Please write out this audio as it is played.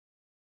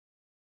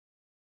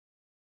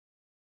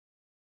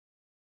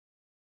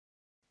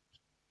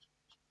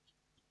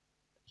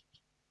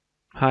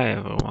Hi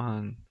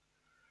everyone,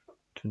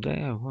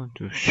 today I want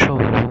to show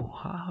you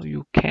how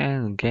you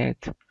can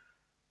get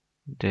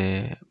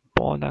the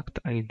product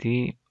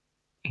ID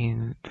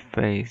in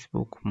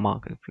Facebook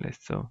Marketplace.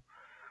 So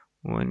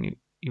when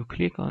you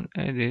click on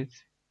edit,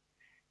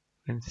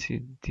 you can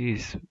see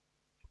this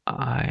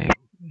I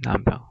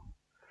number,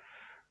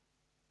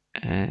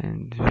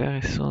 and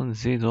very soon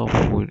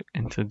ZeeDrop will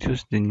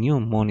introduce the new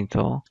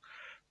monitor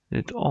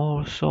that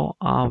also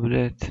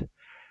update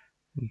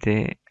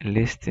the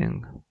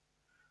listing.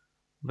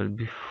 But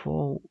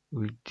before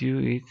we do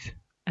it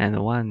and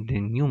run the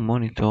new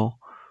monitor,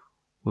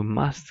 we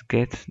must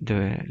get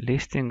the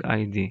listing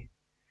ID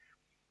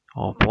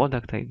or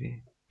product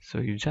ID. So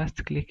you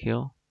just click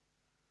here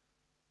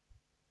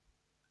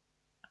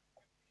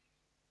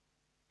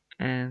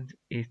and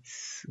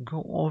it's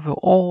go over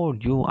all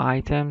your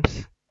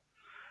items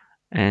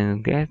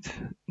and get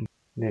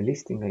the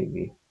listing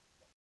ID.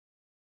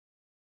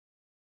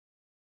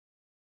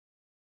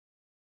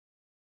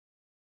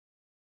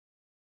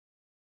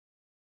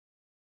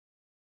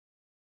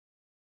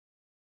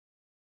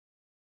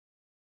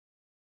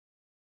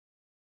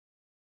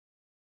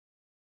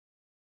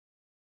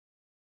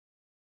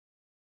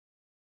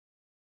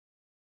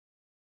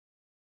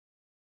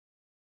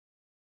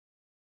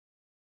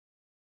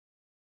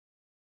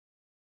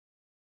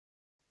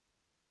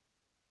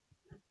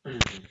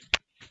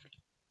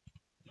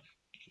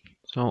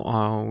 So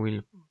I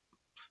will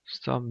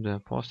stop the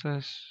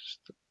process,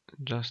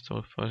 just to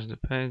refresh the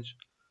page.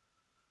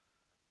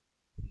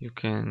 You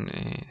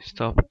can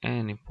stop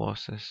any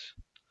process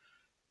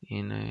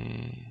in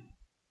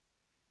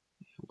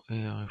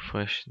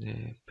refresh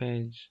the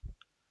page.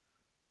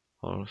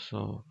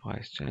 Also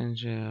price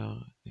changer,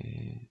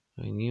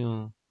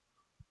 renew,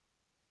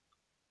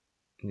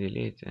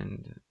 delete,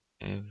 and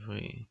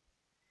every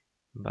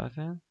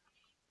button.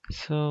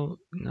 So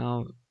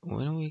now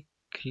when we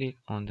click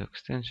on the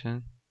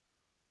extension,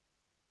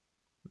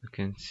 we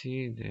can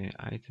see the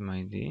item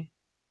ID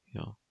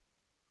here.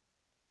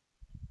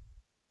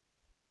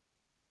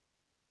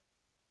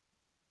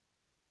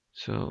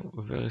 So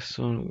very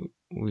soon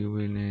we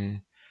will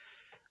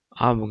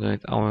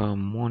upgrade our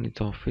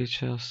monitor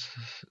features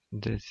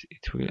that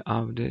it will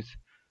update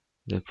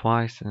the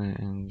price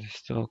and the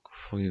stock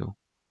for you.